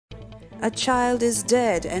A child is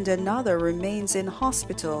dead and another remains in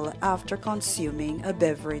hospital after consuming a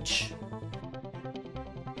beverage.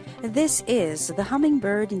 This is the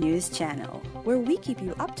Hummingbird News Channel, where we keep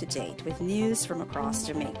you up to date with news from across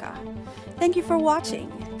Jamaica. Thank you for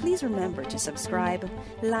watching. Please remember to subscribe,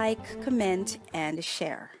 like, comment, and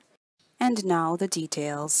share. And now the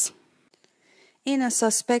details. In a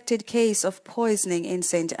suspected case of poisoning in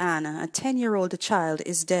St. Anne, a 10-year-old child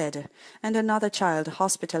is dead and another child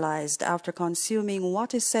hospitalized after consuming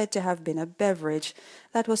what is said to have been a beverage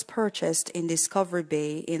that was purchased in Discovery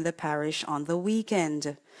Bay in the parish on the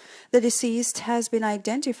weekend. The deceased has been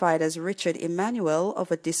identified as Richard EMMANUEL of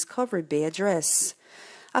a Discovery Bay address.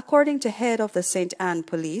 According to head of the St. Anne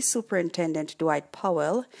Police, Superintendent DWIGHT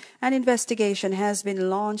POWELL, an investigation has been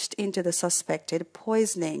launched into the suspected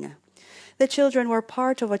poisoning. The children were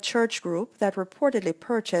part of a church group that reportedly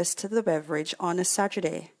purchased the beverage on a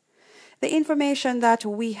Saturday. The information that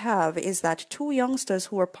we have is that two youngsters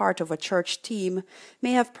who were part of a church team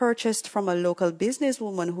may have purchased from a local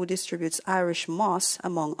businesswoman who distributes Irish moss,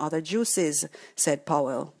 among other juices, said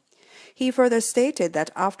Powell. He further stated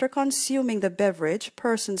that after consuming the beverage,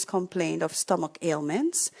 persons complained of stomach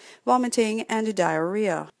ailments, vomiting, and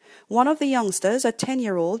diarrhea. One of the youngsters, a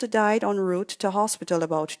 10-year-old, died en route to hospital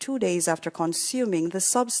about 2 days after consuming the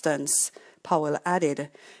substance, Powell added,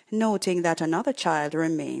 noting that another child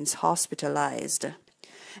remains hospitalized.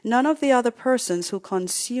 None of the other persons who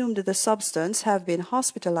consumed the substance have been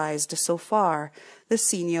hospitalized so far, the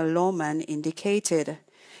senior lawman indicated.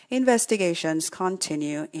 Investigations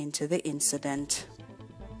continue into the incident.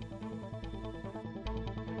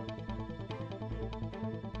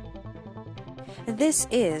 This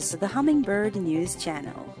is the Hummingbird News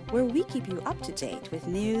Channel, where we keep you up to date with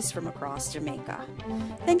news from across Jamaica.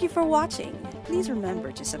 Thank you for watching. Please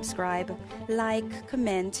remember to subscribe, like,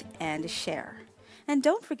 comment, and share. And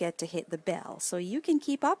don't forget to hit the bell so you can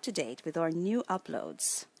keep up to date with our new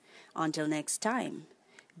uploads. Until next time,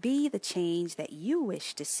 be the change that you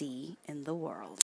wish to see in the world.